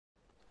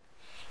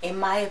In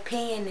my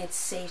opinion, it's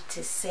safe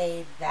to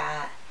say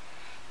that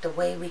the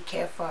way we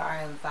care for our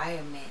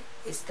environment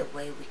is the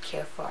way we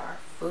care for our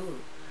food.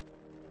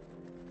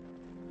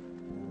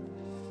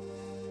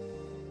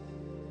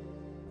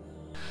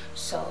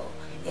 So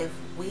if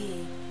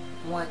we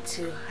want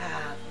to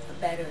have a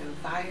better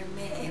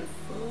environment and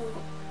food,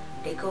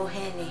 they go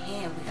hand in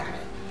hand. We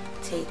gotta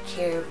take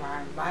care of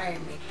our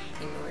environment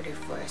in order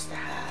for us to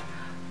have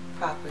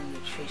proper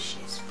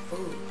nutritious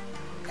food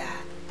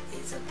that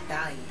is of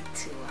value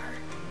to our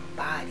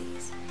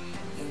bodies.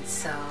 And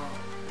so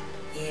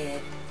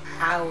if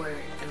our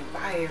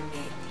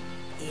environment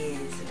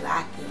is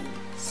lacking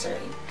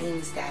certain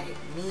things that it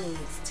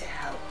needs to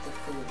help the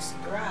foods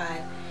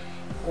thrive,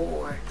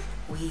 or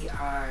we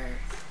are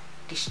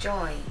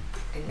destroying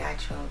the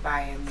natural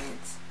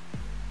environments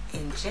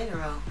in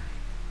general,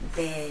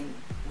 then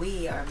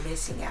we are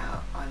missing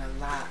out on a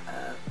lot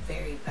of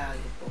very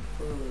valuable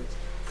foods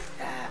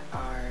that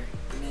are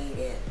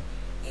native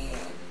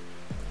and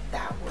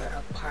that were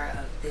a part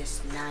of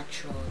this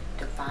natural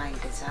divine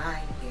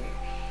design here.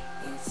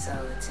 And so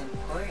it's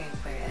important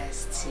for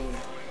us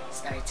to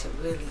start to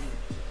really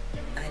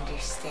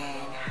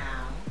understand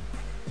how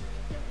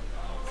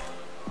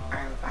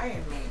our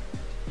environment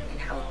and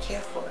how we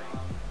care for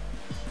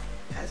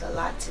it has a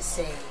lot to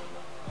say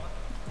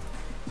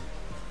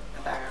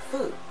about our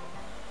food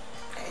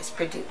that is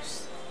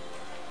produced.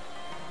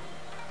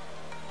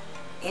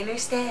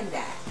 Understand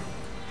that.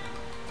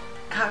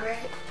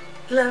 Alright?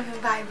 Love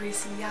and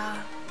vibrancy, y'all.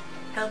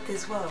 Health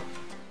is wealth.